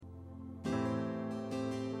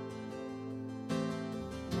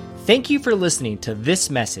Thank you for listening to this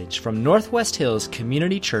message from Northwest Hills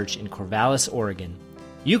Community Church in Corvallis, Oregon.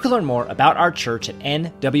 You can learn more about our church at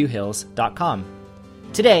nwhills.com.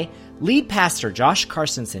 Today, lead pastor Josh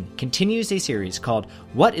Carstensen continues a series called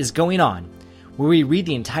What is Going On?, where we read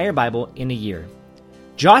the entire Bible in a year.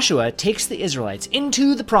 Joshua takes the Israelites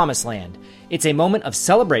into the Promised Land. It's a moment of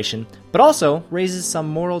celebration, but also raises some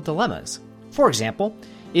moral dilemmas. For example,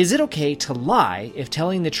 is it okay to lie if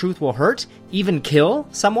telling the truth will hurt, even kill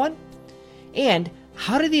someone? And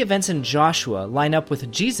how do the events in Joshua line up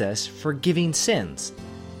with Jesus forgiving sins?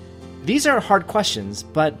 These are hard questions,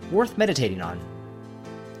 but worth meditating on.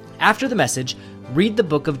 After the message, read the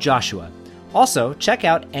book of Joshua. Also, check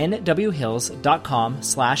out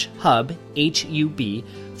nwhills.com/hub, H-U-B,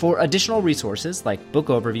 for additional resources like book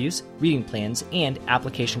overviews, reading plans, and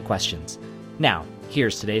application questions. Now,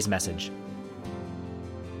 here's today's message.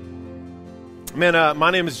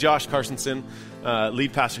 My name is Josh Carstensen,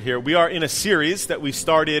 lead pastor here. We are in a series that we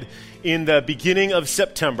started in the beginning of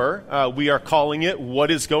September. We are calling it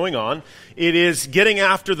What is Going On? It is getting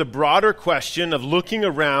after the broader question of looking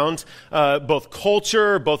around both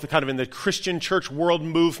culture, both kind of in the Christian church world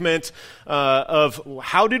movement, of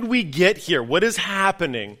how did we get here? What is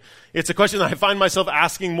happening? It's a question that I find myself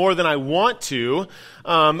asking more than I want to,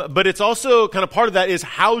 but it's also kind of part of that is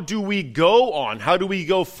how do we go on? How do we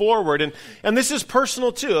go forward? And this is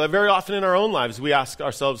personal too. Very often in our own lives, we ask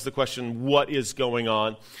ourselves the question, what is going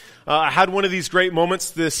on? I had one of these great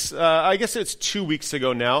moments I guess it's 2 weeks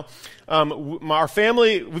ago now. Our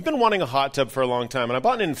family, we've been wanting a hot tub for a long time, and I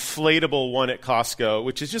bought an inflatable one at Costco,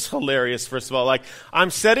 which is just hilarious, first of all. Like,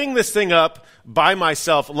 I'm setting this thing up by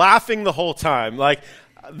myself, laughing the whole time. Like,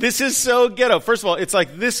 this is so ghetto. First of all, it's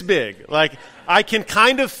like this big. Like, I can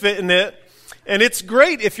kind of fit in it. And it's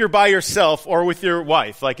great if you're by yourself or with your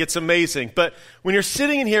wife. Like, it's amazing. But when you're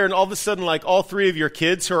sitting in here and all of a sudden, like, all three of your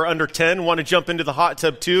kids who are under 10 want to jump into the hot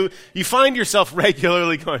tub too, you find yourself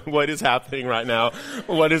regularly going, what is happening right now?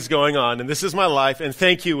 What is going on? And this is my life. And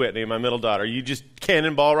thank you, Whitney, my middle daughter. You just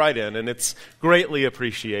cannonball right in, and it's greatly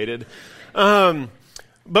appreciated.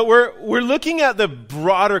 But we're looking at the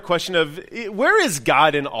broader question of where is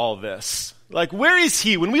God in all this? Like, where is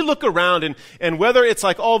he? When we look around and whether it's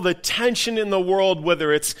like all the tension in the world,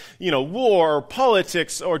 whether it's, war or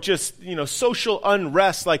politics or just, social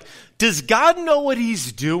unrest, like, does God know what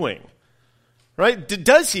he's doing? Right?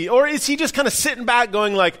 Does he? Or is he just kind of sitting back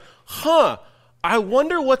going like, I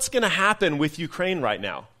wonder what's going to happen with Ukraine right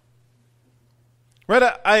now?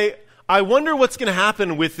 Right? I wonder what's going to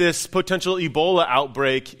happen with this potential Ebola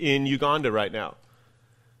outbreak in Uganda right now.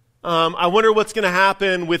 I wonder what's going to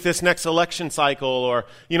happen with this next election cycle, or,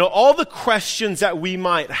 all the questions that we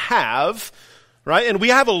might have, right? And we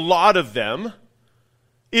have a lot of them.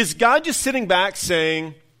 Is God just sitting back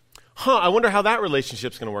saying, I wonder how that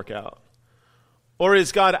relationship's going to work out? Or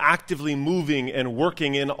is God actively moving and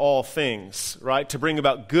working in all things, right, to bring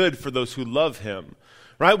about good for those who love him?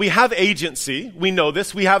 Right? We have agency. We know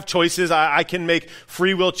this. We have choices. I can make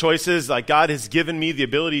free will choices. Like, God has given me the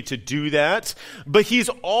ability to do that. But he's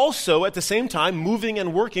also, at the same time, moving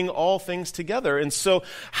and working all things together. And so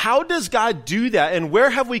how does God do that? And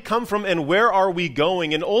where have we come from? And where are we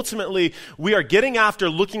going? And ultimately, we are getting after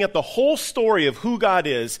looking at the whole story of who God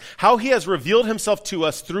is, how he has revealed himself to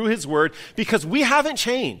us through his word, because we haven't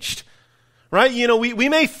changed. Right? We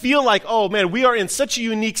may feel like, oh man, we are in such a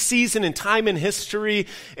unique season and time in history,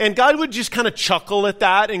 and God would just kind of chuckle at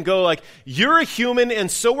that and go like, you're a human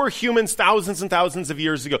and so were humans thousands and thousands of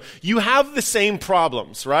years ago. You have the same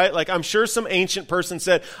problems, right? Like, I'm sure some ancient person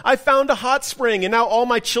said, I found a hot spring and now all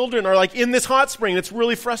my children are like in this hot spring. It's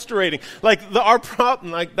really frustrating. Like, our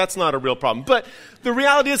problem, like, that's not a real problem. But the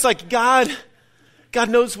reality is, like, God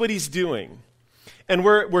knows what he's doing. And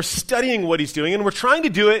we're studying what he's doing, and we're trying to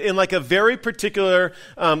do it in like a very particular,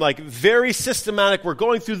 very systematic. We're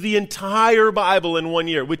going through the entire Bible in 1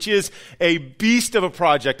 year, which is a beast of a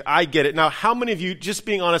project. I get it. Now, how many of you, just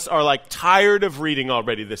being honest, are like tired of reading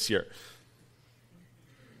already this year?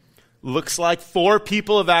 Looks like 4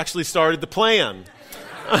 people have actually started the plan.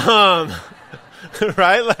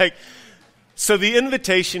 Right? Like, so the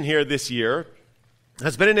invitation here this year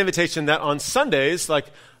has been an invitation that on Sundays, like,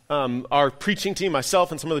 our preaching team,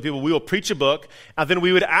 myself and some other people, we will preach a book, and then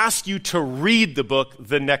we would ask you to read the book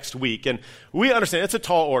the next week. And we understand it's a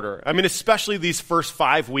tall order. I mean, especially these first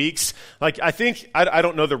 5 weeks. Like, I think, I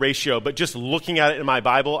don't know the ratio, but just looking at it in my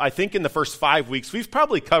Bible, I think in the first 5 weeks, we've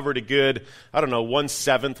probably covered a good,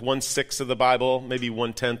 1/7, 1/6 of the Bible, maybe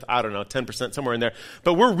 1/10, 10%, somewhere in there.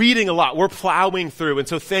 But we're reading a lot. We're plowing through. And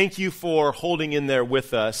so thank you for holding in there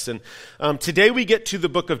with us. And today we get to the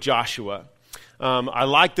book of Joshua. I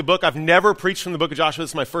like the book. I've never preached from the book of Joshua.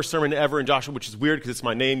 This is my first sermon ever in Joshua, which is weird because it's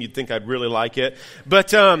my name. You'd think I'd really like it.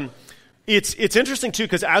 But it's interesting, too,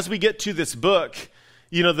 because as we get to this book,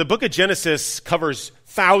 you know, the book of Genesis covers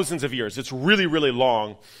thousands of years. It's really, really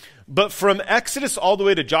long. But from Exodus all the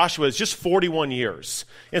way to Joshua is just 41 years.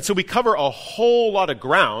 And so we cover a whole lot of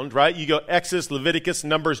ground, right? You go Exodus, Leviticus,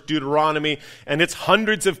 Numbers, Deuteronomy, and it's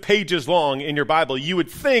hundreds of pages long in your Bible. You would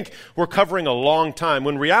think we're covering a long time,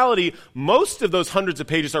 when in reality, most of those hundreds of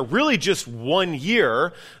pages are really just 1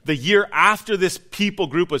 year, the year after this people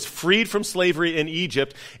group was freed from slavery in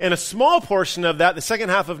Egypt, and a small portion of that, the second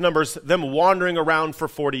half of Numbers, them wandering around for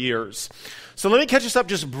 40 years. So let me catch us up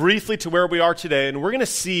just briefly to where we are today, and we're going to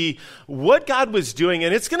see what God was doing,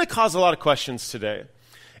 and it's going to cause a lot of questions today.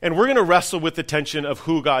 And we're going to wrestle with the tension of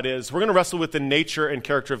who God is. We're going to wrestle with the nature and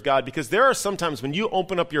character of God, because there are some times when you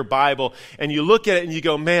open up your Bible and you look at it and you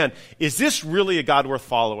go, man, is this really a God worth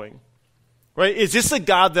following? Right? Is this a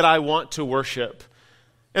God that I want to worship?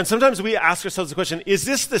 And sometimes we ask ourselves the question, is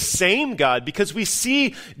this the same God? Because we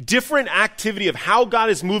see different activity of how God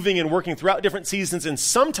is moving and working throughout different seasons, and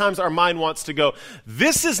sometimes our mind wants to go,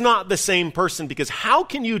 this is not the same person, because how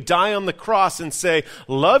can you die on the cross and say,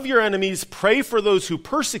 love your enemies, pray for those who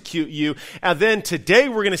persecute you, and then today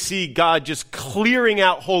we're going to see God just clearing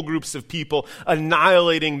out whole groups of people,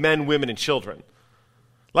 annihilating men, women, and children.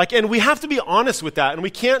 And we have to be honest with that, and we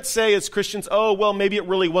can't say as Christians, oh, well, maybe it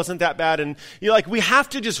really wasn't that bad, and we have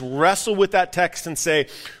to just wrestle with that text and say,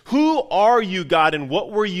 who are you, God, and what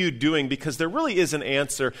were you doing? Because there really is an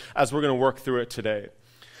answer as we're going to work through it today.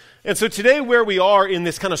 And so today, where we are in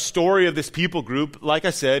this kind of story of this people group, like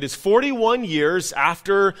I said, is 41 years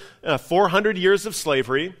after 400 years of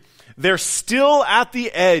slavery. They're still at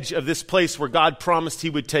the edge of this place where God promised he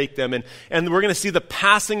would take them. And we're going to see the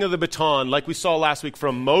passing of the baton, like we saw last week,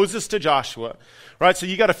 from Moses to Joshua. Right? So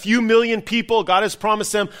you got a few million people. God has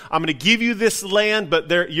promised them, I'm going to give you this land, but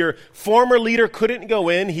your former leader couldn't go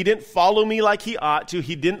in. He didn't follow me like he ought to.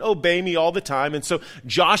 He didn't obey me all the time. And so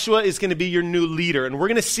Joshua is going to be your new leader. And we're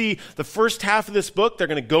going to see the first half of this book. They're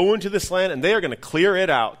going to go into this land, and they are going to clear it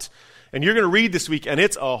out. And you're going to read this week, and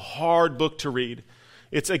it's a hard book to read.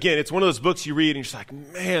 It's one of those books you read and you're just like,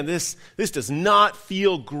 man, this does not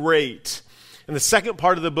feel great. And the second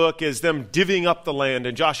part of the book is them divvying up the land,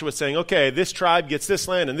 and Joshua saying, okay, this tribe gets this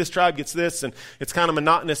land and this tribe gets this, and it's kind of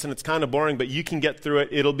monotonous and it's kind of boring, but you can get through it.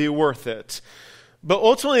 It'll be worth it. But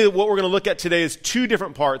ultimately, what we're going to look at today is two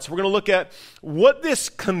different parts. We're going to look at what this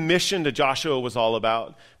commission to Joshua was all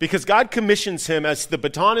about. Because God commissions him as the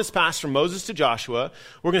baton is passed from Moses to Joshua.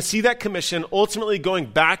 We're going to see that commission ultimately going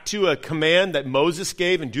back to a command that Moses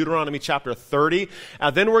gave in Deuteronomy chapter 30.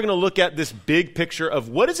 And then we're going to look at this big picture of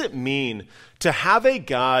what does it mean to have a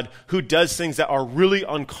God who does things that are really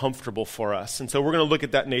uncomfortable for us. And so we're going to look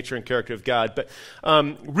at that nature and character of God. But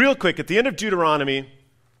real quick, at the end of Deuteronomy,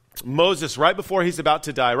 Moses, right before he's about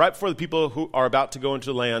to die, right before the people who are about to go into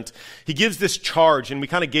the land, he gives this charge, and we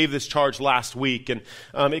kind of gave this charge last week, and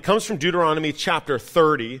it comes from Deuteronomy chapter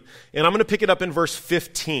 30, and I'm going to pick it up in verse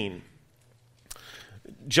 15.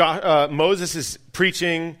 Moses is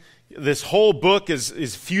preaching. This whole book is a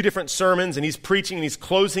few different sermons, and he's preaching, and he's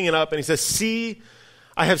closing it up, and he says, see,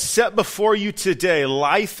 I have set before you today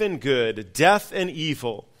life and good, death and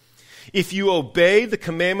evil. If you obey the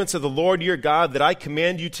commandments of the Lord your God that I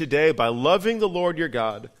command you today by loving the Lord your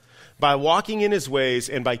God, by walking in his ways,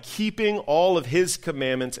 and by keeping all of his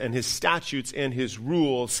commandments and his statutes and his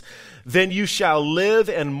rules, then you shall live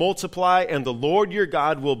and multiply, and the Lord your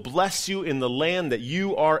God will bless you in the land that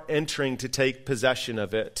you are entering to take possession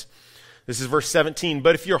of it. This is verse 17.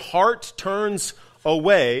 But if your heart turns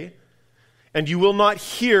away, and you will not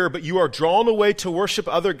hear, but you are drawn away to worship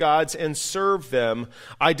other gods and serve them,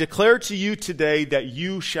 I declare to you today that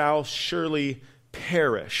you shall surely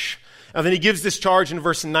perish. And then he gives this charge in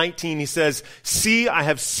verse 19. He says, see, I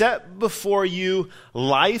have set before you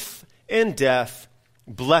life and death,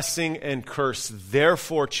 blessing and curse.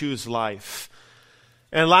 Therefore choose life.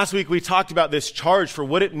 And last week we talked about this charge for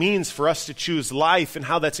what it means for us to choose life and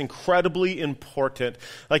how that's incredibly important.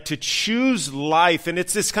 Like to choose life, and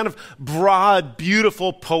it's this kind of broad,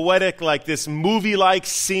 beautiful, poetic, like this movie-like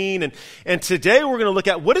scene. And today we're going to look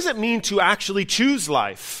at what does it mean to actually choose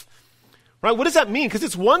life? Right? What does that mean? Because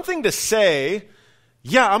it's one thing to say,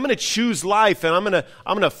 yeah, I'm going to choose life and I'm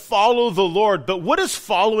going to follow the Lord. But what does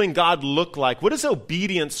following God look like? What is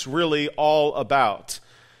obedience really all about?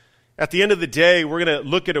 At the end of the day, we're going to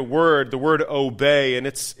look at a word, the word obey, and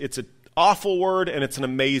it's an awful word and it's an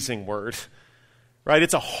amazing word, right?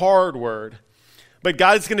 It's a hard word. But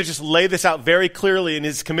God's going to just lay this out very clearly in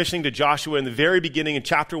his commissioning to Joshua in the very beginning in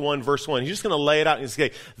chapter 1, verse 1. He's just going to lay it out and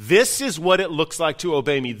say, this is what it looks like to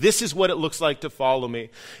obey me. This is what it looks like to follow me.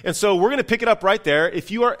 And so we're going to pick it up right there.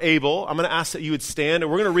 If you are able, I'm going to ask that you would stand,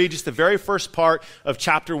 and we're going to read just the very first part of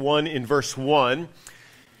chapter 1 in verse 1.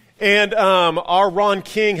 And our Ron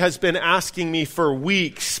King has been asking me for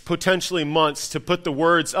weeks, potentially months, to put the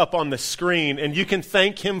words up on the screen, and you can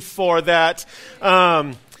thank him for that.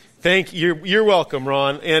 You're welcome,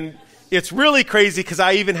 Ron. And it's really crazy because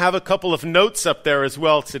I even have a couple of notes up there as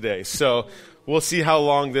well today. So we'll see how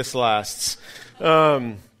long this lasts.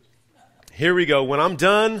 Here we go. When I'm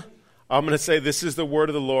done, I'm going to say, this is the word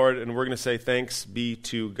of the Lord, and we're going to say, thanks be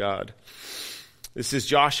to God. This is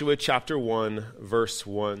Joshua chapter 1, verse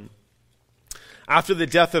 1. After the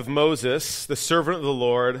death of Moses, the servant of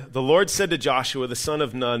the Lord said to Joshua, the son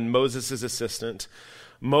of Nun, Moses' assistant,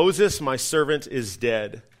 Moses, my servant, is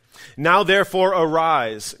dead. Now therefore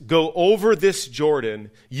arise, go over this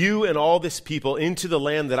Jordan, you and all this people, into the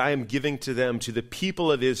land that I am giving to them, to the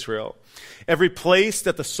people of Israel. Every place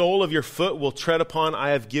that the sole of your foot will tread upon I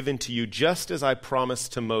have given to you, just as I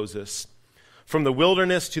promised to Moses. From the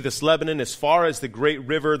wilderness to this Lebanon, as far as the great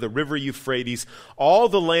river, the river Euphrates, all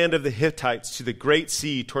the land of the Hittites to the great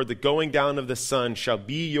sea, toward the going down of the sun, shall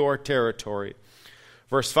be your territory.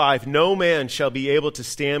 Verse 5, no man shall be able to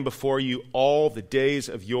stand before you all the days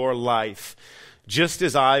of your life. Just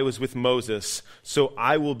as I was with Moses, so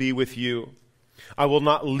I will be with you. I will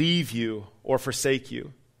not leave you or forsake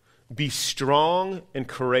you. Be strong and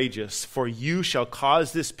courageous, for you shall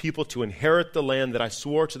cause this people to inherit the land that I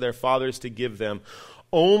swore to their fathers to give them.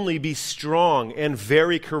 Only be strong and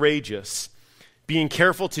very courageous, being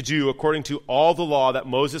careful to do according to all the law that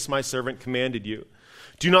Moses my servant commanded you.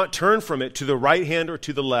 Do not turn from it to the right hand or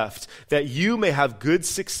to the left, that you may have good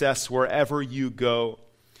success wherever you go.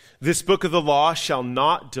 This book of the law shall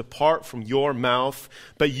not depart from your mouth,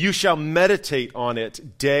 but you shall meditate on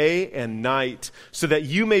it day and night, so that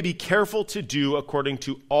you may be careful to do according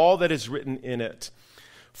to all that is written in it.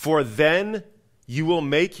 For then you will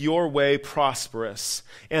make your way prosperous,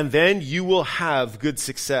 and then you will have good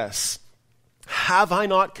success. Have I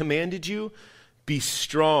not commanded you? Be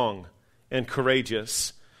strong and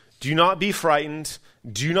courageous. Do not be frightened.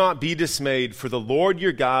 Do not be dismayed, for the Lord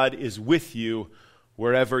your God is with you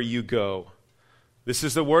wherever you go. This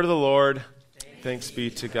is the word of the Lord. Thanks be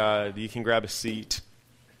to God. You can grab a seat.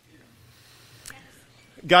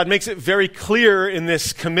 God makes it very clear in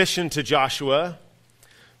this commission to Joshua.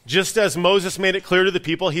 Just as Moses made it clear to the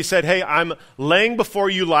people, he said, hey, I'm laying before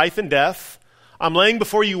you life and death. I'm laying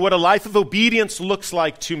before you what a life of obedience looks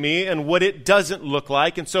like to me and what it doesn't look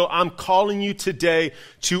like. And so I'm calling you today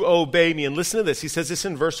to obey me. And listen to this. He says this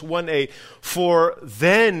in verse 1a, for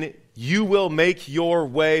then you will make your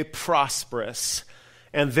way prosperous,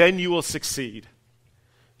 and then you will succeed.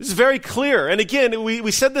 This is very clear. And again, we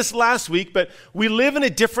said this last week, but we live in a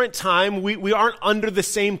different time. We aren't under the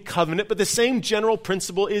same covenant, but the same general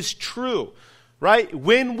principle is true. Right?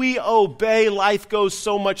 When we obey, life goes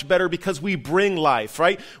so much better because we bring life,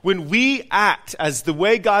 right? When we act as the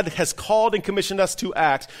way God has called and commissioned us to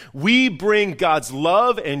act, we bring God's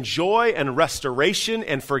love and joy and restoration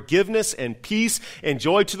and forgiveness and peace and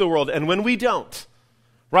joy to the world. And when we don't,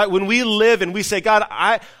 right? When we live and we say, God,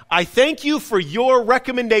 I thank you for your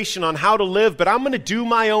recommendation on how to live, but I'm going to do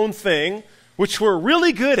my own thing, which we're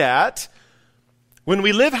really good at. When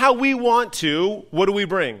we live how we want to, what do we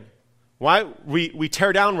bring? Why? We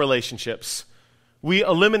tear down relationships. We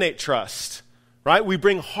eliminate trust, right? We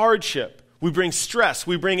bring hardship. We bring stress.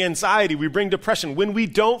 We bring anxiety. We bring depression. When we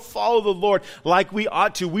don't follow the Lord like we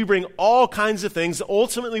ought to, we bring all kinds of things.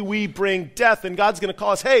 Ultimately, we bring death. And God's going to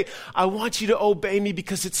call us, hey, I want you to obey me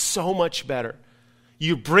because it's so much better.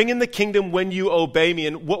 You bring in the kingdom when you obey me.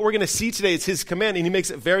 And what we're going to see today is his command, and he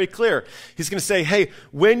makes it very clear. He's going to say, hey,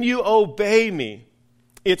 when you obey me,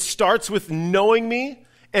 it starts with knowing me.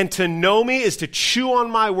 And to know me is to chew on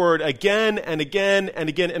my word again and again and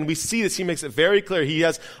again. And we see this. He makes it very clear. He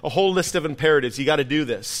has a whole list of imperatives. You got to do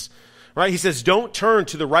this. Right? He says, don't turn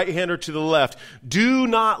to the right hand or to the left. Do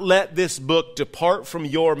not let this book depart from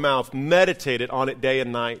your mouth. Meditate it on it day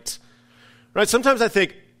and night. Right? Sometimes I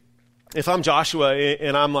think if I'm Joshua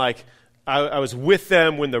and I'm like, I was with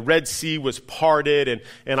them when the Red Sea was parted,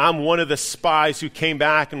 and I'm one of the spies who came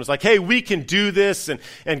back and was like, hey, we can do this,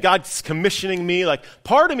 and God's commissioning me. Like,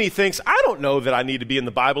 part of me thinks, I don't know that I need to be in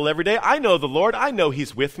the Bible every day. I know the Lord. I know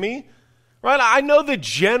he's with me. Right? I know the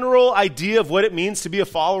general idea of what it means to be a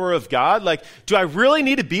follower of God. Like, do I really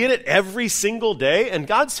need to be in it every single day? And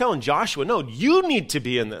God's telling Joshua, no, you need to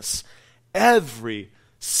be in this every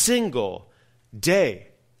single day.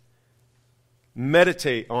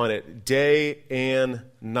 meditate on it day and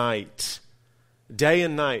night. Day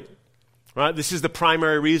and night. Right? This is the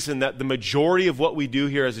primary reason that the majority of what we do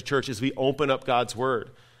here as a church is we open up God's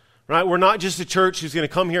Word. Right? We're not just a church who's going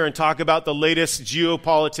to come here and talk about the latest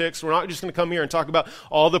geopolitics. We're not just going to come here and talk about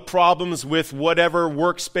all the problems with whatever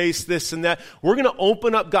workspace, this and that. We're going to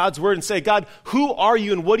open up God's Word and say, God, who are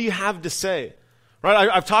you and what do you have to say? Right?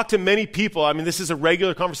 I've talked to many people. I mean, this is a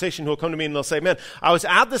regular conversation who will come to me and they'll say, man, I was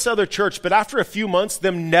at this other church, but after a few months,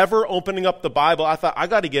 them never opening up the Bible, I thought, I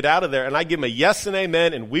got to get out of there. And I give them a yes and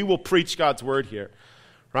amen, and we will preach God's Word here.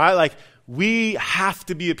 Right? Like, we have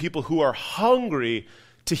to be a people who are hungry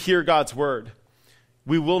to hear God's Word.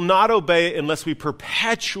 We will not obey it unless we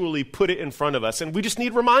perpetually put it in front of us. And we just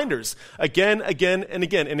need reminders again, again, and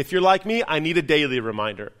again. And if you're like me, I need a daily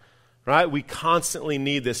reminder. Right? We constantly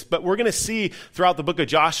need this. But we're going to see throughout the book of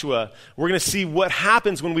Joshua, we're going to see what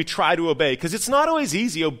happens when we try to obey. Because it's not always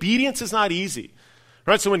easy. Obedience is not easy.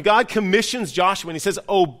 Right? So when God commissions Joshua and he says,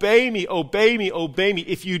 obey me, obey me, obey me.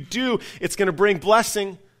 If you do, it's going to bring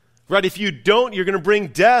blessing. Right? If you don't, you're going to bring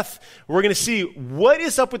death. We're going to see what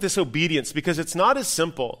is up with this obedience, because it's not as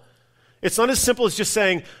simple. It's not as simple as just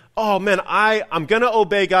saying, oh man, I'm going to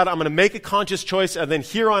obey God. I'm going to make a conscious choice, and then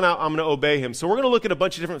here on out, I'm going to obey him. So we're going to look at a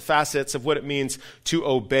bunch of different facets of what it means to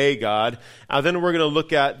obey God. Then we're going to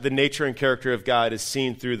look at the nature and character of God as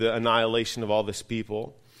seen through the annihilation of all this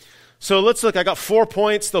people. So let's look. I got 4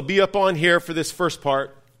 points. They'll be up on here for this first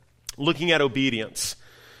part, looking at obedience.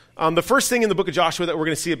 The first thing in the book of Joshua that we're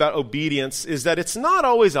going to see about obedience is that it's not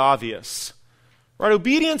always obvious. Right?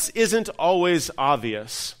 Obedience isn't always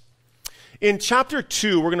obvious. In chapter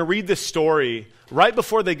 2, we're going to read this story right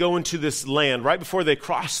before they go into this land, right before they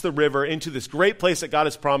cross the river into this great place that God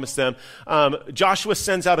has promised them. Joshua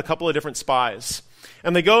sends out a couple of different spies.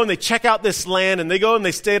 And they go and they check out this land, and they go and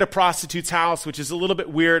they stay at a prostitute's house, which is a little bit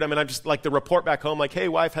weird. I mean, I just like the report back home, like, hey,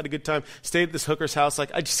 wife, had a good time, stayed at this hooker's house. Like,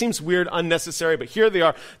 it just seems weird, unnecessary, but here they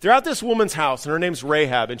are. They're at this woman's house, and her name's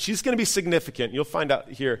Rahab, and she's going to be significant. You'll find out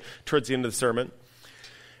here towards the end of the sermon.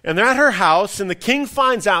 And they're at her house, and the king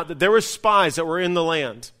finds out that there were spies that were in the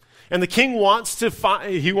land. And the king wants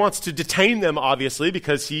to detain them, obviously,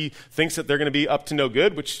 because he thinks that they're going to be up to no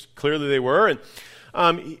good, which clearly they were. And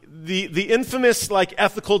the infamous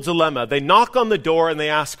ethical dilemma. They knock on the door and they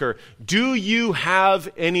ask her, "Do you have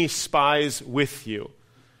any spies with you?"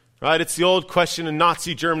 Right? It's the old question in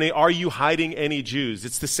Nazi Germany, are you hiding any Jews?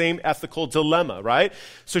 It's the same ethical dilemma, right?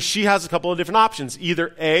 So she has a couple of different options.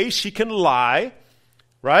 Either A, she can lie,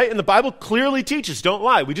 right? And the Bible clearly teaches, don't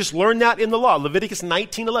lie. We just learned that in the law. Leviticus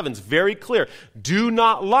 19:11 is very clear. Do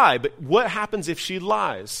not lie. But what happens if she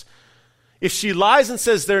lies? If she lies and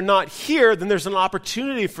says they're not here, then there's an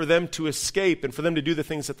opportunity for them to escape and for them to do the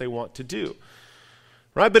things that they want to do.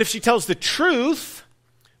 Right? But if she tells the truth,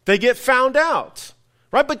 they get found out.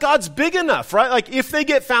 Right? But God's big enough, right? Like, if they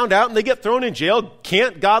get found out and they get thrown in jail,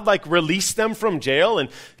 can't God release them from jail? And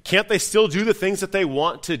can't they still do the things that they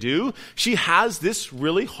want to do? She has this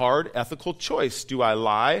really hard ethical choice. Do I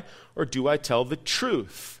lie or do I tell the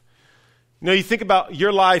truth? You know, you think about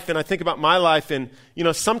your life and I think about my life, and, you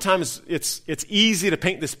know, sometimes it's easy to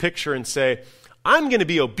paint this picture and say, I'm going to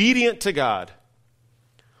be obedient to God.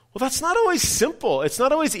 Well, that's not always simple. It's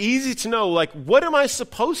not always easy to know, what am I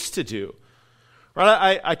supposed to do?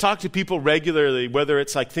 Right? I talk to people regularly, whether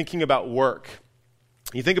it's thinking about work.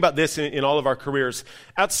 You think about this in all of our careers.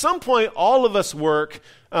 At some point, all of us work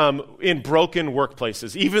in broken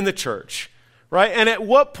workplaces, even the church. Right? And at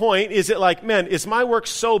what point is it man, is my work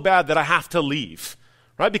so bad that I have to leave?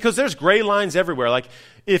 Right? Because there's gray lines everywhere.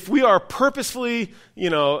 If we are purposefully,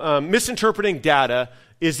 misinterpreting data,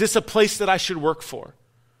 is this a place that I should work for?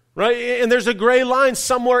 Right? And there's a gray line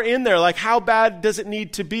somewhere in there. How bad does it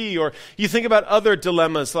need to be? Or you think about other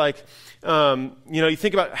dilemmas, you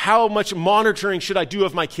think about how much monitoring should I do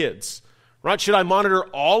of my kids? Right? Should I monitor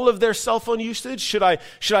all of their cell phone usage? Should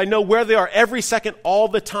I know where they are every second, all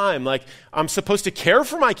the time? I'm supposed to care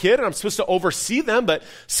for my kid and I'm supposed to oversee them, but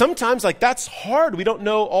sometimes that's hard. We don't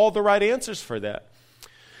know all the right answers for that.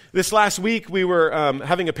 This last week we were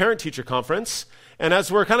having a parent-teacher conference, and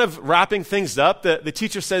as we're kind of wrapping things up, the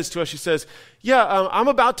teacher says to us, she says, I'm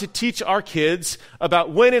about to teach our kids about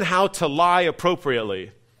when and how to lie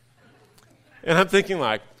appropriately. And I'm thinking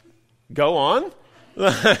go on?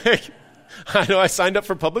 I know I signed up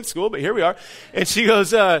for public school, but here we are. And she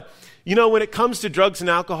goes, when it comes to drugs and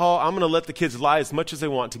alcohol, I'm going to let the kids lie as much as they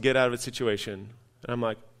want to get out of a situation. And I'm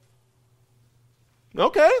like,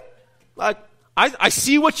 okay. I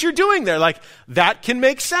see what you're doing there. That can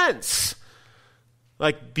make sense.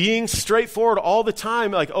 Being straightforward all the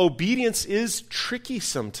time, obedience is tricky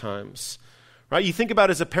sometimes. right? You think about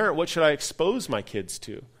as a parent, what should I expose my kids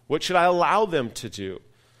to? What should I allow them to do,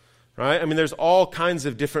 right? I mean, there's all kinds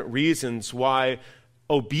of different reasons why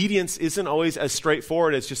obedience isn't always as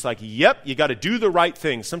straightforward as just like, yep, you got to do the right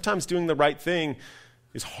thing. Sometimes doing the right thing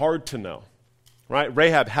is hard to know, right?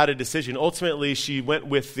 Rahab had a decision. Ultimately, she went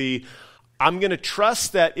with I'm going to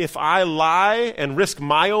trust that if I lie and risk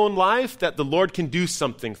my own life, that the Lord can do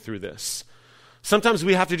something through this. Sometimes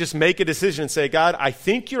we have to just make a decision and say, God, I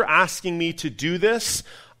think you're asking me to do this.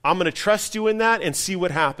 I'm going to trust you in that and see what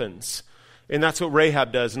happens. And that's what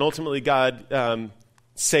Rahab does. And ultimately, God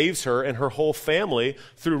saves her and her whole family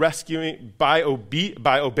through rescuing, by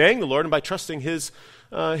obeying the Lord and by trusting his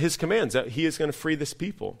commands, that he is going to free this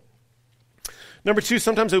people. Number two,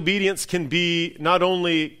 sometimes obedience can be not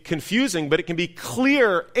only confusing, but it can be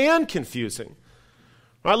clear and confusing.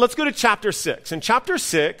 All right, let's go to chapter 6. In chapter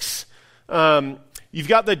 6, you've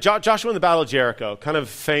got the Joshua and the Battle of Jericho, kind of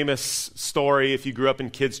famous story if you grew up in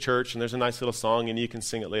kids' church, and there's a nice little song, and you can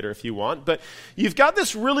sing it later if you want. But you've got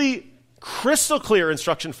this really crystal clear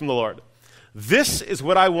instruction from the Lord. This is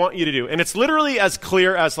what I want you to do. And it's literally as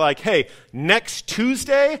clear as like, hey, next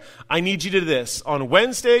Tuesday, I need you to do this. On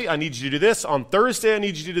Wednesday, I need you to do this. On Thursday, I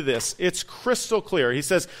need you to do this. It's crystal clear. He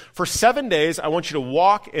says, for 7 days, I want you to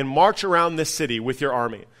walk and march around this city with your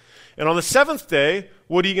army. And on the seventh day,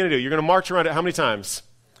 what are you going to do? You're going to march around it how many times?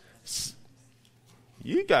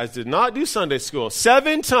 You guys did not do Sunday school.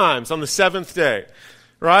 7 times on the seventh day,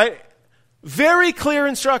 right? Very clear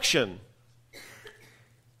instruction.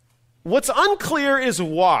 What's unclear is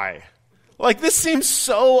why. Like, this seems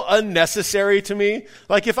so unnecessary to me.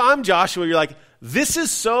 Like, if I'm Joshua, you're like, this is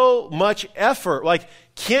so much effort. Like,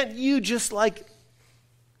 can't you just, like,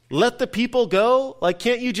 let the people go? Like,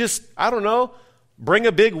 can't you just, I don't know, bring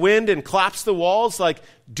a big wind and collapse the walls? Like,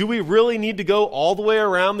 do we really need to go all the way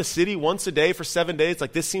around the city once a day for 7 days?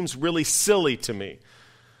 Like, this seems really silly to me.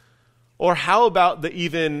 Or how about the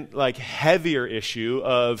even, like, heavier issue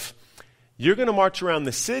of, you're going to march around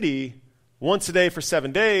the city once a day for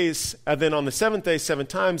 7 days, and then on the seventh day, 7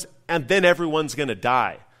 times, and then everyone's going to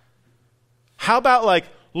die. How about like,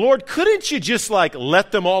 Lord, couldn't you just like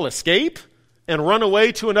let them all escape and run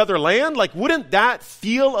away to another land? Like, wouldn't that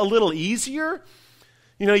feel a little easier?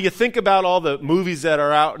 You know, you think about all the movies that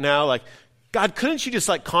are out now, like, God, couldn't you just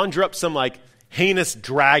like conjure up some like heinous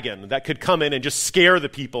dragon that could come in and just scare the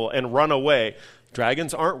people and run away?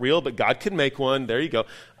 Dragons aren't real, but God could make one. There you go.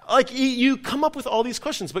 Like, you come up with all these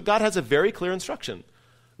questions, but God has a very clear instruction.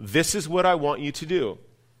 This is what I want you to do.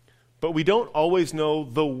 But we don't always know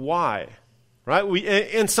the why, right?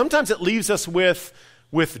 And sometimes it leaves us with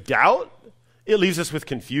doubt. It leaves us with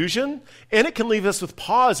confusion. And it can leave us with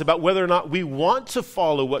pause about whether or not we want to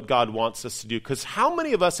follow what God wants us to do. Because how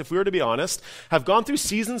many of us, if we were to be honest, have gone through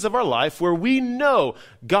seasons of our life where we know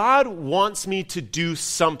God wants me to do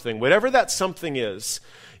something, whatever that something is.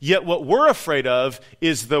 Yet what we're afraid of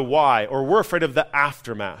is the why, or we're afraid of the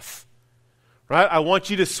aftermath, right? I want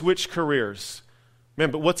you to switch careers. Man,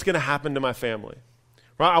 but what's going to happen to my family?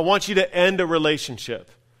 Right? I want you to end a relationship.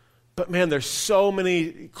 But man, there's so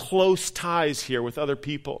many close ties here with other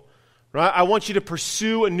people, right? I want you to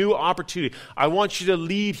pursue a new opportunity. I want you to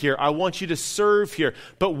lead here. I want you to serve here.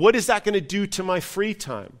 But what is that going to do to my free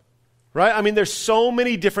time, right? I mean, there's so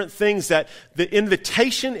many different things that the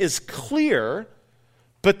invitation is clear,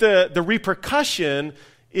 but the repercussion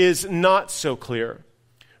is not so clear,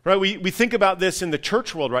 right? We think about this in the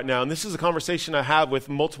church world right now, and this is a conversation I have with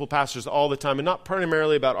multiple pastors all the time, and not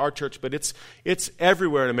primarily about our church, but it's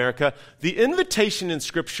everywhere in America. The invitation in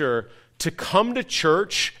Scripture to come to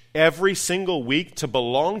church every single week, to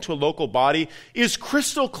belong to a local body, is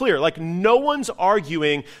crystal clear. Like, no one's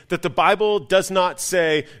arguing that the Bible does not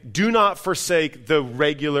say, do not forsake the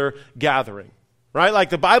regular gathering. Right? Like,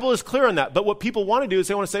 the Bible is clear on that. But what people want to do is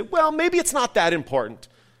they want to say, well, maybe it's not that important.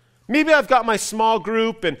 Maybe I've got my small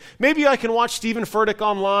group, and maybe I can watch Stephen Furtick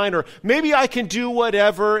online, or maybe I can do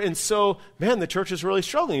whatever. And so, man, the church is really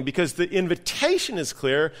struggling because the invitation is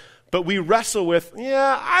clear, but we wrestle with,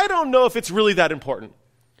 I don't know if it's really that important.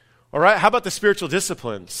 All right? How about the spiritual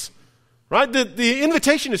disciplines? Right? The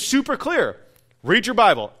invitation is super clear. Read your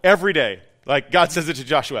Bible every day. Like God says it to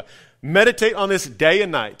Joshua. Meditate on this day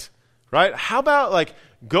and night. Right? How about like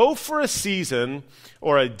go for a season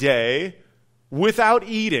or a day without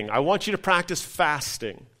eating? I want you to practice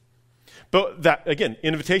fasting. But that, again,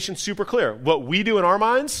 invitation super clear. What we do in our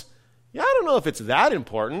minds, I don't know if it's that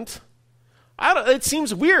important. It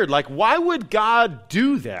seems weird. Like, why would God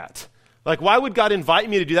do that? Like, why would God invite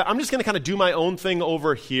me to do that? I'm just going to kind of do my own thing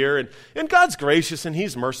over here. And God's gracious and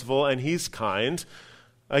he's merciful and he's kind.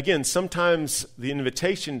 Again, sometimes the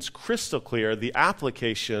invitation's crystal clear. The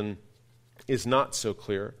application is not so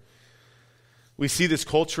clear. We see this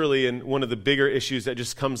culturally in one of the bigger issues that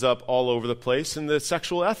just comes up all over the place in the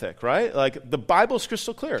sexual ethic, right? Like the Bible's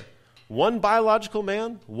crystal clear. One biological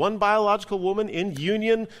man, one biological woman in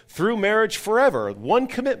union through marriage forever. One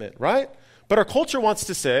commitment, right? But our culture wants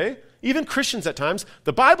to say, even Christians at times,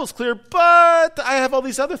 the Bible's clear, but I have all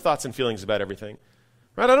these other thoughts and feelings about everything.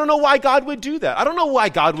 Right? I don't know why God would do that. I don't know why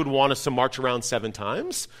God would want us to march around 7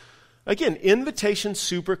 times. Again, invitation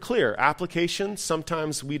super clear. Application,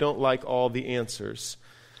 sometimes we don't like all the answers.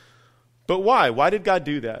 But why? Why did God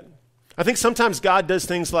do that? I think sometimes God does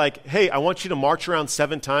things like, hey, I want you to march around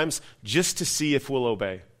 7 times just to see if we'll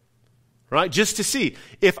obey. Right? Just to see.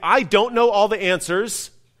 If I don't know all the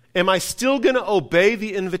answers, am I still going to obey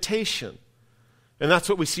the invitation? And that's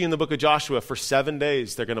what we see in the book of Joshua. For 7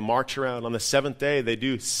 days, they're going to march around. On the 7th day, they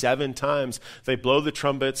do 7 times. They blow the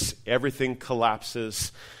trumpets. Everything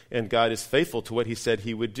collapses. And God is faithful to what he said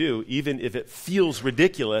he would do, even if it feels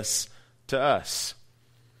ridiculous to us.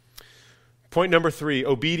 Point number 3,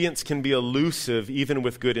 obedience can be elusive even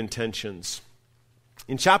with good intentions.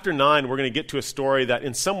 In chapter 9, we're going to get to a story that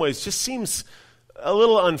in some ways just seems a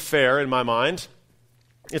little unfair in my mind.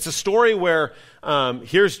 It's a story where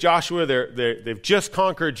here's Joshua. They've just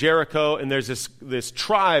conquered Jericho, and there's this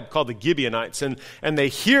tribe called the Gibeonites, and they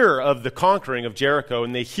hear of the conquering of Jericho,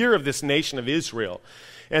 and they hear of this nation of Israel,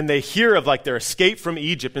 and they hear of like their escape from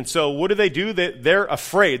Egypt. And so what do? They're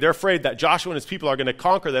afraid. They're afraid that Joshua and his people are going to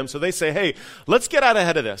conquer them. So they say, hey, let's get out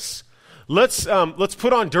ahead of this. Let's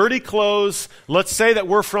put on dirty clothes. Let's say that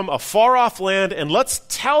we're from a far-off land, and let's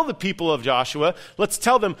tell the people of Joshua, let's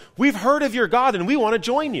tell them, we've heard of your God, and we want to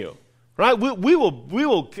join you. Right? We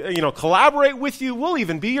will collaborate with you. We'll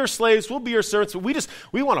even be your slaves. We'll be your servants. But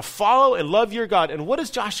we want to follow and love your God. And what does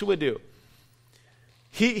Joshua do?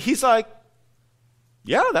 He's like,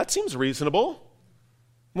 yeah, that seems reasonable.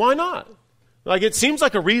 Why not? Like, it seems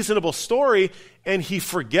like a reasonable story, and he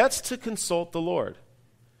forgets to consult the Lord.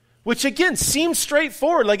 Which, again, seems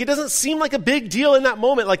straightforward. Like, it doesn't seem like a big deal in that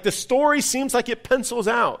moment. Like, the story seems like it pencils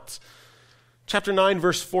out. Chapter 9,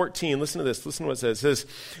 verse 14. Listen to this. Listen to what it says. It says,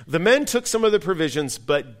 the men took some of the provisions,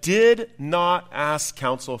 but did not ask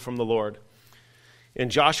counsel from the Lord. And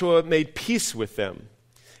Joshua made peace with them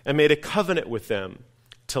and made a covenant with them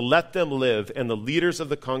to let them live, and the leaders of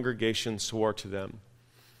the congregation swore to them.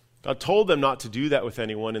 God told them not to do that with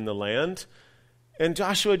anyone in the land. And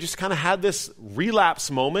Joshua just kind of had this relapse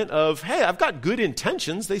moment of, hey, I've got good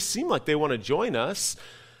intentions. They seem like they want to join us.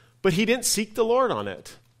 But he didn't seek the Lord on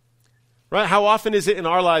it. Right? How often is it in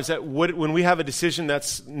our lives that when we have a decision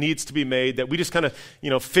that needs to be made, that we just kind of,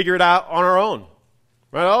 figure it out on our own?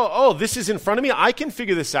 Right? Oh, this is in front of me. I can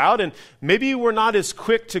figure this out. And maybe we're not as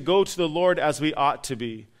quick to go to the Lord as we ought to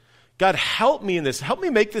be. God, help me in this. Help me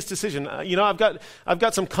make this decision. I've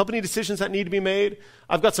got some company decisions that need to be made.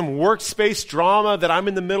 I've got some workspace drama that I'm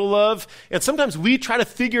in the middle of. And sometimes we try to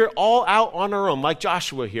figure it all out on our own, like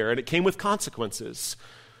Joshua here, and it came with consequences.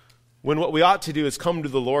 When what we ought to do is come to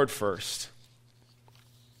the Lord first.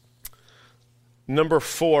 Number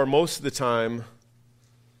 4, most of the time,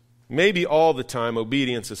 maybe all the time,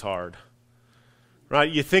 obedience is hard.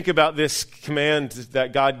 Right? You think about this command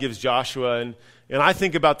that God gives Joshua, and I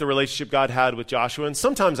think about the relationship God had with Joshua, and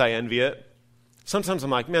sometimes I envy it. Sometimes I'm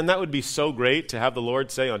like, man, that would be so great to have the Lord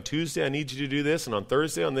say, on Tuesday I need you to do this, and on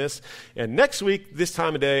Thursday on this, and next week, this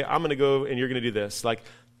time of day, I'm going to go and you're going to do this. Like,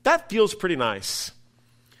 that feels pretty nice.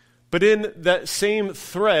 But in that same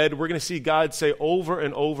thread, we're going to see God say over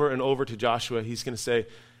and over and over to Joshua, he's going to say,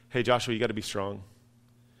 hey, Joshua, you got to be strong.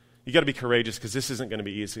 You got to be courageous, because this isn't going to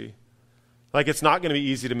be easy. Like, it's not going to be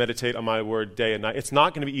easy to meditate on my word day and night. It's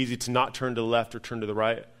not going to be easy to not turn to the left or turn to the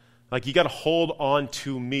right. Like, you got to hold on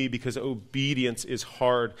to me, because obedience is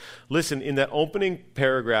hard. Listen, in that opening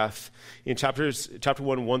paragraph in chapter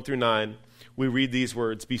 1, 1 through 9, we read these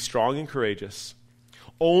words, be strong and courageous.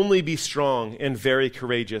 Only be strong and very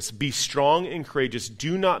courageous. Be strong and courageous.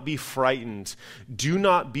 Do not be frightened. Do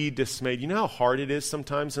not be dismayed. You know how hard it is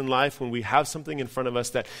sometimes in life when we have something in front of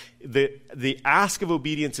us that the ask of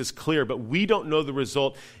obedience is clear, but we don't know the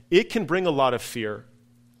result. It can bring a lot of fear,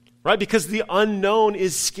 right? Because the unknown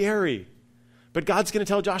is scary. But God's going to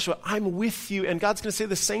tell Joshua, I'm with you. And God's going to say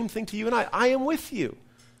the same thing to you and I am with you.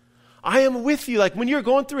 I am with you. Like, when you're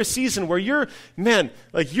going through a season where you're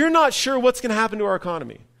not sure what's going to happen to our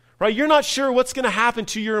economy, right? You're not sure what's going to happen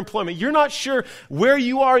to your employment. You're not sure where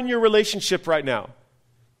you are in your relationship right now.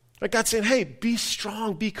 Like, God's saying, hey, be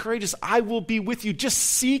strong, be courageous. I will be with you. Just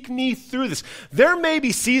seek me through this. There may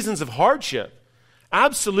be seasons of hardship.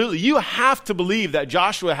 Absolutely. You have to believe that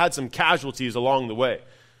Joshua had some casualties along the way,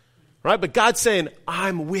 right? But God's saying,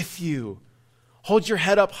 I'm with you. Hold your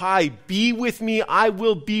head up high. Be with me. I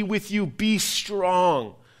will be with you. Be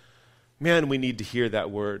strong. Man, we need to hear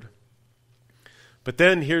that word. But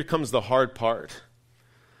then here comes the hard part.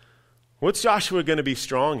 What's Joshua going to be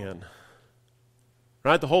strong in?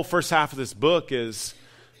 Right? The whole first half of this book is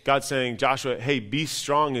God saying, Joshua, hey, be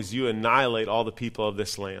strong as you annihilate all the people of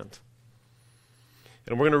this land.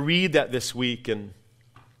 And we're going to read that this week. And,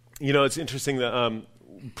 you know, it's interesting that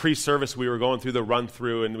pre-service we were going through the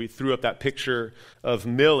run-through, and we threw up that picture of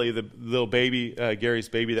Millie, the little baby, Gary's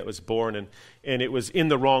baby that was born. And it was in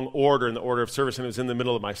the wrong order, in the order of service, and it was in the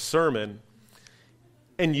middle of my sermon.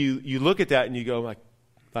 And you look at that and you go,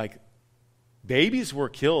 like babies were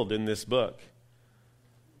killed in this book.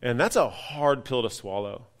 And that's a hard pill to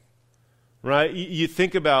swallow, right? You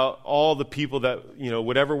think about all the people that, you know,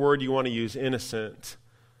 whatever word you want to use, innocent,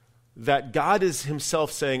 that God is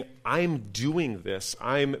himself saying, I'm doing this.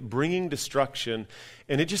 I'm bringing destruction.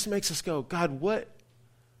 And it just makes us go, God, what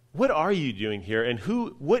are you doing here? And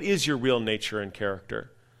what is your real nature and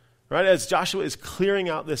character? Right? As Joshua is clearing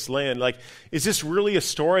out this land, like, is this really a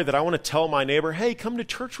story that I want to tell my neighbor, hey, come to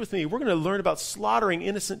church with me. We're going to learn about slaughtering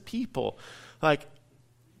innocent people. Like,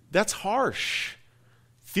 that's harsh.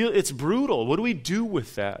 It's brutal. What do we do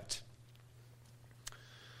with that?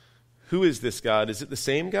 Who is this God? Is it the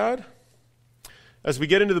same God? As we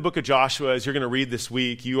get into the book of Joshua, as you're going to read this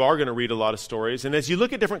week, you are going to read a lot of stories. And as you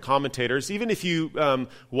look at different commentators, even if you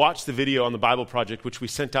watch the video on the Bible Project, which we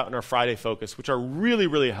sent out in our Friday Focus, which are really,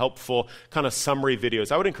 really helpful kind of summary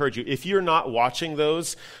videos, I would encourage you, if you're not watching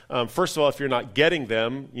those, first of all, if you're not getting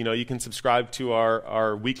them, you know, you can subscribe to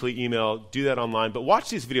our weekly email, do that online. But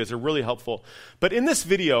watch these videos. They're really helpful. But in this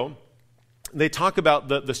video, they talk about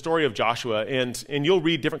the story of Joshua, and you'll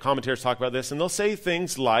read different commentators talk about this, and they'll say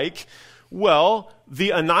things like, well,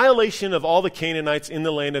 the annihilation of all the Canaanites in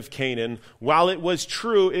the land of Canaan, while it was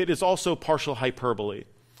true, it is also partial hyperbole,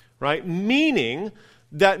 right? Meaning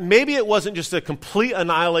that maybe it wasn't just a complete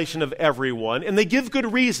annihilation of everyone, and they give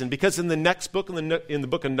good reason, because in the next book, in the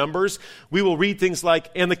book of Numbers, we will read things like,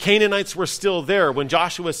 and the Canaanites were still there, when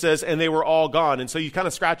Joshua says, and they were all gone. And so you kind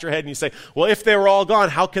of scratch your head and you say, well, if they were all gone,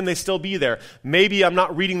 how can they still be there? Maybe I'm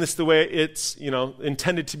not reading this the way it's, you know,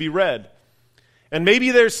 intended to be read. And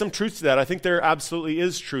maybe there's some truth to that. I think there absolutely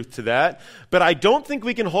is truth to that. But I don't think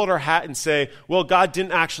we can hold our hat and say, well, God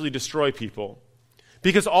didn't actually destroy people.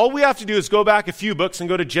 Because all we have to do is go back a few books and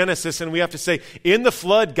go to Genesis, and we have to say, in the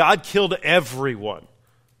flood, God killed everyone.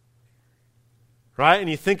 Right? And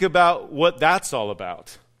you think about what that's all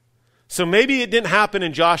about. So maybe it didn't happen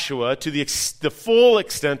in Joshua to the full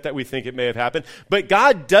extent that we think it may have happened, but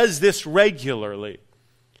God does this regularly.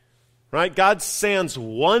 Right? God sans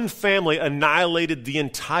one family annihilated the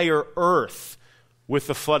entire earth with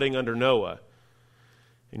the flooding under Noah.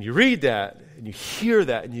 And you read that, and you hear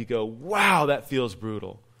that, and you go, wow, that feels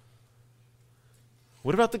brutal.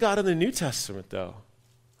 What about the God in the New Testament, though?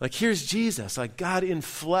 Like, here's Jesus, like God in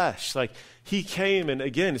flesh. Like, he came, and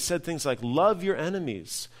again, it said things like, love your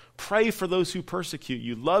enemies. Pray for those who persecute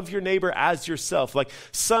you. Love your neighbor as yourself. Like,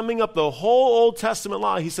 summing up the whole Old Testament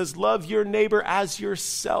law, he says, love your neighbor as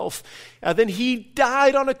yourself. And then he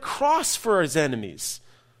died on a cross for his enemies.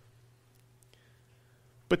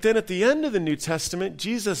 But then at the end of the New Testament,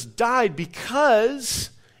 Jesus died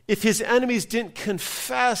because if his enemies didn't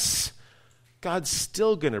confess, God's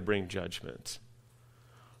still going to bring judgment.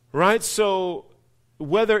 Right? So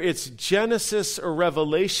whether it's Genesis or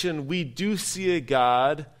Revelation, we do see a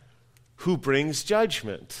God who brings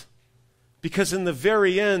judgment. Because in the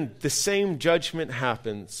very end, the same judgment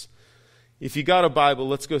happens. If you got a Bible,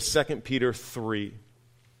 let's go 2 Peter 3.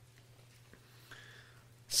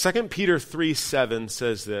 2 Peter 3:7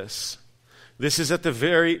 says this. This is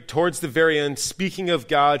towards the very end, speaking of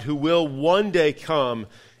God who will one day come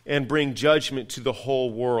and bring judgment to the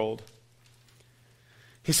whole world.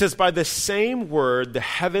 He says, by the same word, the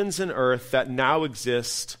heavens and earth that now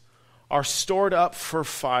exist are stored up for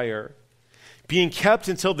fire, being kept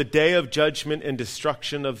until the day of judgment and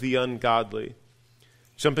destruction of the ungodly.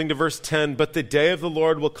 Jumping to verse 10, but the day of the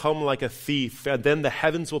Lord will come like a thief, and then the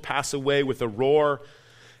heavens will pass away with a roar,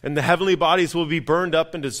 and the heavenly bodies will be burned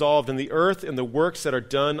up and dissolved, and the earth and the works that are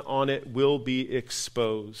done on it will be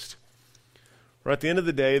exposed. Or at the end of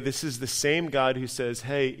the day, this is the same God who says,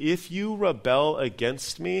 hey, if you rebel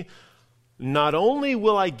against me, not only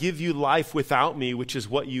will I give you life without me, which is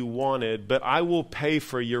what you wanted, but I will pay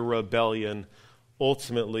for your rebellion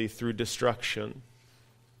ultimately through destruction.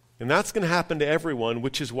 And that's going to happen to everyone,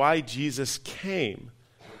 which is why Jesus came.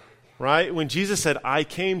 Right? When Jesus said, I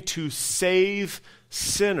came to save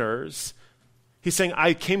sinners, he's saying,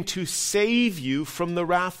 I came to save you from the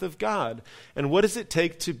wrath of God. And what does it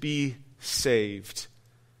take to be saved.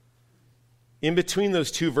 In between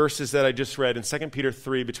those two verses that I just read in 2 Peter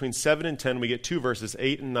 3, between 7 and 10, we get two verses,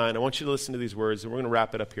 8 and 9. I want you to listen to these words, and we're going to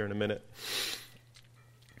wrap it up here in a minute.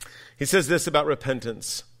 He says this about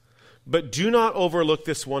repentance. But do not overlook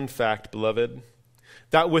this one fact, beloved,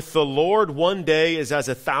 that with the Lord 1 day is as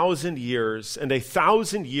 1,000 years, and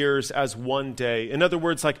 1,000 years as 1 day. In other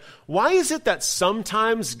words, like, why is it that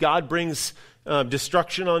sometimes God brings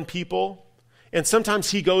destruction on people, and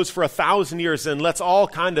sometimes he goes for 1,000 years and lets all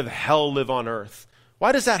kind of hell live on earth?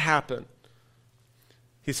 Why does that happen?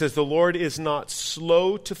 He says, the Lord is not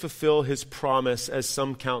slow to fulfill his promise, as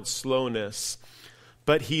some count slowness,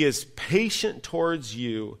 but he is patient towards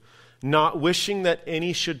you, not wishing that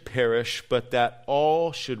any should perish, but that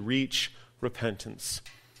all should reach repentance.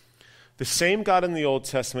 The same God in the Old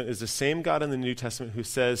Testament is the same God in the New Testament who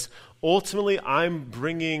says, ultimately, I'm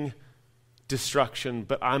bringing destruction,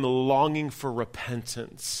 but I'm longing for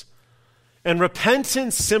repentance. And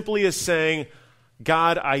repentance simply is saying,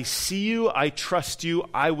 God, I see you, I trust you,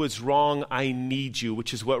 I was wrong, I need you,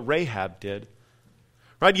 which is what Rahab did.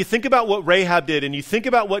 Right? You think about what Rahab did, and you think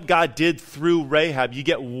about what God did through Rahab. You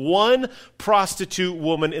get one prostitute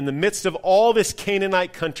woman in the midst of all this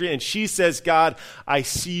Canaanite country, and she says, God, I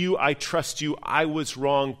see you, I trust you, I was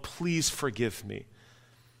wrong, please forgive me.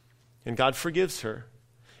 And God forgives her.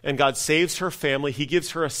 And God saves her family. He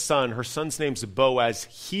gives her a son. Her son's name's Boaz.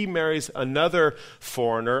 He marries another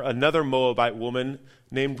foreigner, another Moabite woman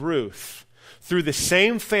named Ruth. Through the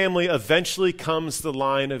same family eventually comes the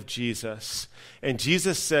line of Jesus. And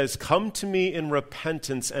Jesus says, come to me in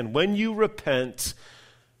repentance, and when you repent,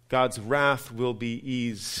 God's wrath will be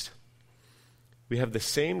eased. We have the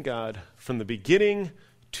same God from the beginning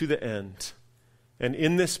to the end. And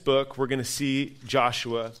in this book, we're going to see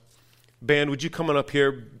Joshua. Band, would you come on up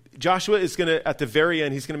here? Joshua is going to, at the very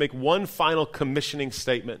end, he's going to make one final commissioning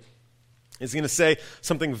statement. He's going to say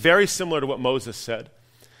something very similar to what Moses said.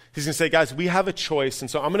 He's going to say, guys, we have a choice,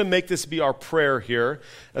 and so I'm going to make this be our prayer here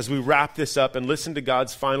as we wrap this up and listen to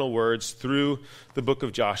God's final words through the book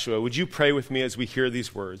of Joshua. Would you pray with me as we hear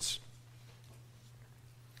these words?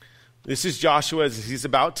 This is Joshua as he's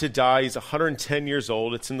about to die. He's 110 years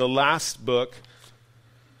old. It's in the last book,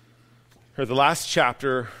 or the last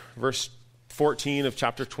chapter, verse 14 of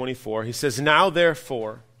chapter 24. He says, now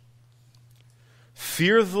therefore,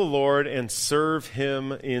 fear the Lord and serve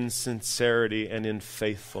him in sincerity and in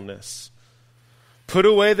faithfulness. Put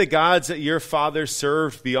away the gods that your fathers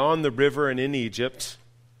served beyond the river and in Egypt,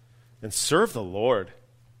 and serve the Lord.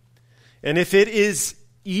 And if it is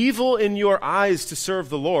evil in your eyes to serve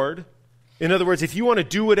the Lord, in other words, if you want to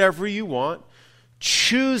do whatever you want,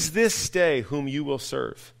 choose this day whom you will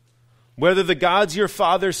serve. Whether the gods your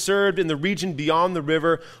fathers served in the region beyond the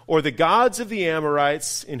river, or the gods of the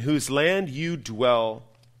Amorites in whose land you dwell.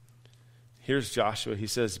 Here's Joshua. He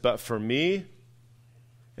says, but for me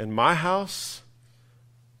and my house,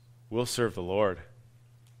 we'll serve the Lord.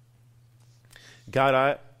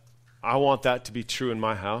 God, I want that to be true in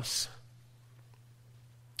my house.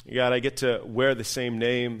 God, I get to wear the same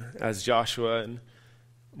name as Joshua, and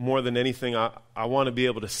more than anything, I want to be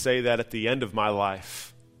able to say that at the end of my life.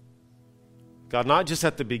 God, not just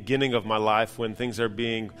at the beginning of my life when things are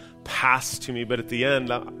being passed to me, but at the end,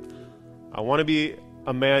 I want to be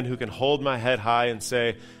a man who can hold my head high and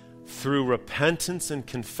say, through repentance and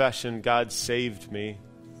confession, God saved me.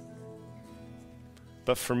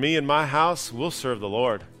 But for me and my house, we'll serve the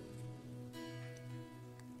Lord.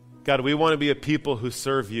 God, we want to be a people who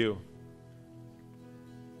serve you.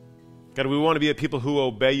 God, we want to be a people who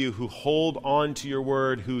obey you, who hold on to your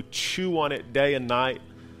word, who chew on it day and night.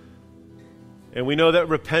 And we know that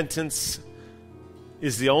repentance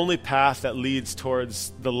is the only path that leads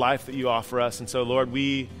towards the life that you offer us. And so, Lord,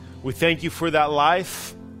 we thank you for that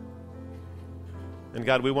life. And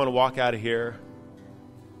God, we want to walk out of here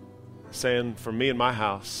saying, for me and my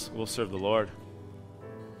house, we'll serve the Lord.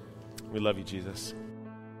 We love you, Jesus.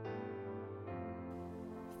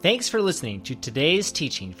 Thanks for listening to today's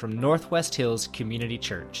teaching from Northwest Hills Community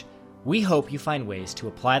Church. We hope you find ways to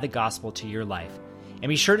apply the gospel to your life. And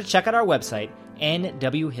be sure to check out our website,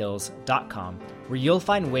 nwhills.com, where you'll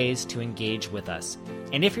find ways to engage with us.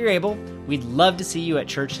 And if you're able, we'd love to see you at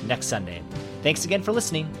church next Sunday. Thanks again for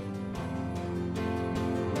listening.